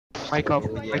Mic up,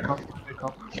 mic up, mic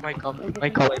up, mic up,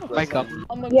 mic up, mic up.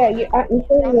 Yeah, I'm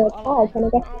saying your call. Can I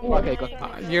get Okay, go.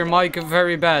 Your mic is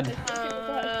very bad.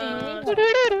 How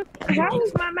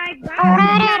is my mic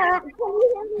bad?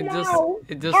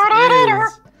 It just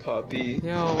is. Puppy.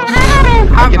 Yo, what's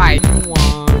up?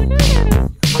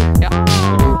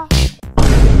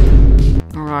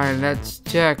 Alright, let's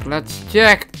check.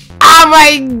 Oh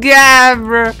my god,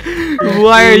 bro!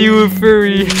 Why are you a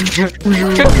furry?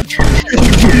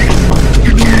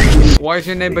 Why is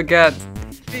your name Baguette?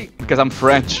 Because I'm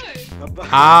French.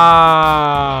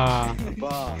 Ah.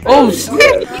 Oh,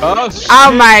 shit. Oh, shit,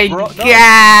 Oh my bro.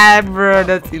 god, bro,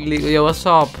 that's illegal. Yo, what's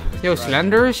up? Yo,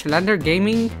 Slender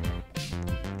Gaming?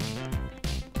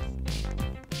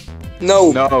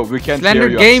 No. No, we can't Slender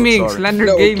hear you. Gaming, I'm so sorry. Slender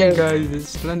No, Gaming, can't. guys. It's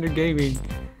Slender Gaming.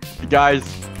 Guys.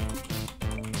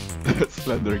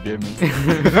 Slender Gaming.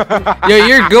 Yo,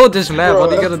 you're good this lab.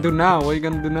 What are you gonna do now?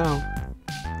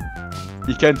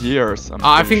 He can't hear us.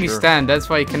 I think he's stand. That's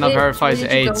why he cannot verify his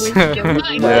age.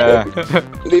 Yeah.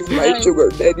 Leave my sugar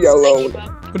daddy alone.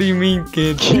 What do you mean,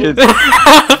 kid? Kid. Me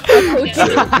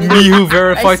who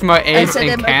verifies my age said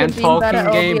and that can't Michael talk being in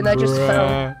better game, and I just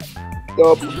bruh.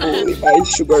 Stop bullying my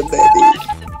sugar daddy.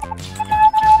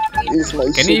 He's my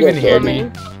Can sugar you even hear daddy.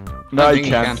 me? No, I I think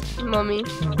he can't. Mommy.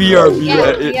 BRB.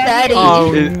 Daddy.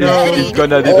 Oh He's no.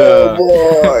 gonna do Oh the.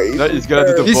 boy. No, he's gonna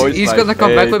do the voice. He's like, gonna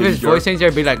come back hey, with his big voice girl. changer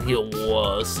and be like, yo,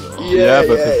 what's up? Yeah,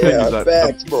 but the thing is that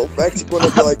facts, bro. Facts gonna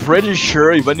be I'm like, pretty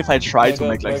sure even if I try to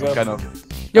make like some kind of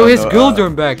Yo, his know, girl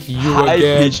turned back. You again.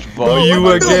 high-pitched voice, You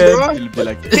what the again. hell, he'll be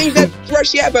like. change that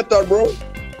trashy avatar, bro.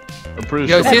 I'm pretty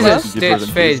Yo, sure. see it's his different stitch than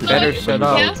face. this, Better when shut you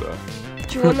up. vote,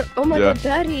 Do you wanna? Oh my Yeah. god,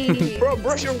 Daddy. Bro,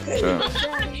 brush your head. Yeah.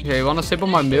 Yeah, you wanna sip on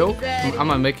my milk? I'm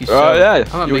gonna make you soak. Oh yeah. I'm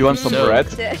gonna You make want some soak. bread?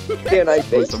 Can I Want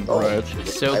taste some some bread?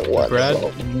 Soak I want bread.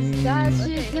 some. That's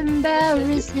just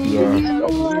embarrassing. Yeah.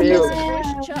 Milk.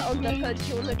 Chat on the card. Do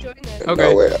you wanna join it? Okay.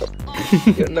 Nowhere.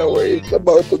 You know where it's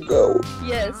about to go.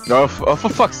 Yes. No, for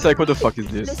fuck's sake, what the fuck is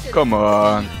this? Come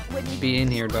on. Be in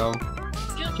here though.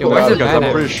 Yo, Well, where's the because I'm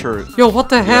banner? pretty sure. Yo, what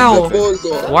the hell?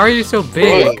 Bozo. Why are you so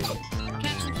big?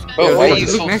 Oh, Yo, why look, are you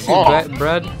look so next small? to you,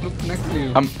 Brad. Look next to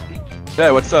you.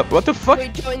 Yeah, what's up? What the fuck?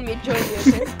 Wait, join me,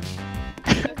 okay?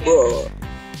 Bro.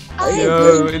 I ain't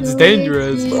Yo, playing. it's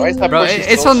dangerous. Why is that Bro, pussy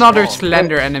it's so another small?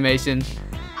 Slender animation.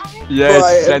 Yeah, Bro,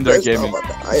 I it's ain't Slender playing Gaming. some of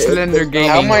that. I ain't Slender playing Gaming.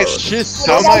 some How of much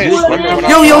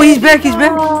that. Yo, he's back. Can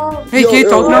you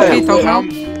talk now? Can you talk now?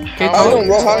 Can you How you doing, talk?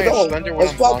 bro? How you doing?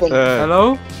 What's poppin'?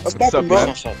 Hello? What's What's poppin', up, bro?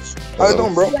 man? How you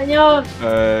doing, bro?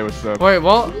 What's up? Wait,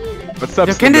 what? What's up,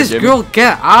 Yo, can Slender this Gaming? girl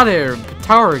get out of here?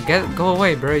 Tower, go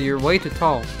away, bro. You're way too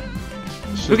tall.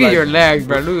 She's Look at like- your legs,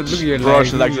 bro. Look at your Bro, legs.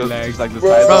 she's Look like at your the, legs. she's like the Bro,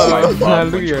 size Bro, of my mom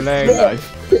look when at your she's legs.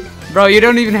 alive. Bro, you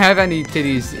don't even have any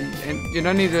titties. And you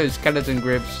don't need the skeleton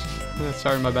grips.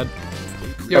 Sorry, my bad.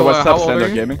 Yo, what's how up, old are Slender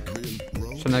you? Gaming?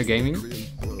 Slender Gaming?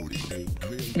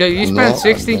 Yo, you spent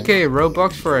 16k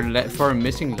Robux for a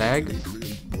missing leg?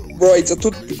 Bro, it's a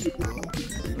toothpick.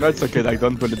 No, it's okay, like,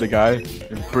 don't bully the guy.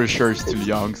 I'm pretty sure he's still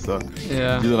young, so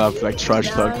Yeah. you don't have to, like, trash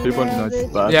talk people, you know,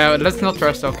 it's bad. Yeah, let's not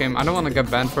trash talk him. I don't want to get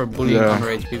banned for bullying Yeah.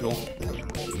 underage people.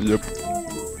 Yep.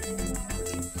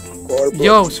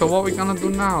 Yo, so what we gonna do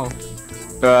now?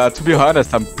 To be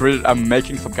honest, I'm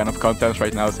making some kind of content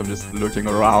right now, so I'm just looking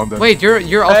around. And... Wait,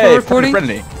 you're also Hey, recording?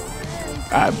 friendly.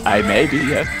 I may be,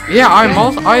 yes. Yeah, I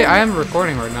am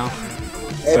recording right now.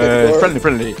 Hey, baby girl.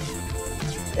 Friendly.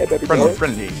 Hey, baby girl.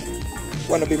 Friendly.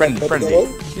 Wanna be Friendly, my baby friendly. girl?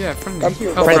 Yeah, friendly. Come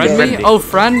here, Oh, friendly. friend me? Friendly. Oh,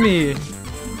 friend me.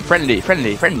 Friendly.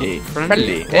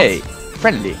 Friendly. Hey,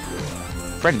 friendly.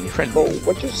 Friendly. Bro,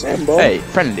 what you saying, bro? Hey,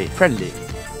 friendly.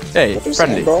 Hey, What you friendly.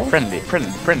 saying, bro? Friendly.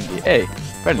 Hey, What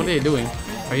friendly. are you doing?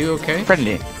 Are you okay?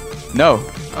 Friendly. No.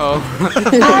 Oh.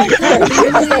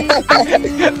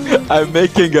 I'm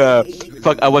making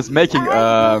fuck, I was making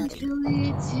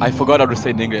I forgot how to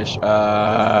say in English. A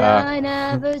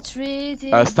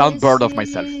soundboard of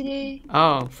myself.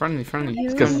 Oh, friendly.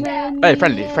 Because hey,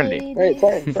 friendly. Hey,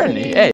 fine. Friendly. Hey.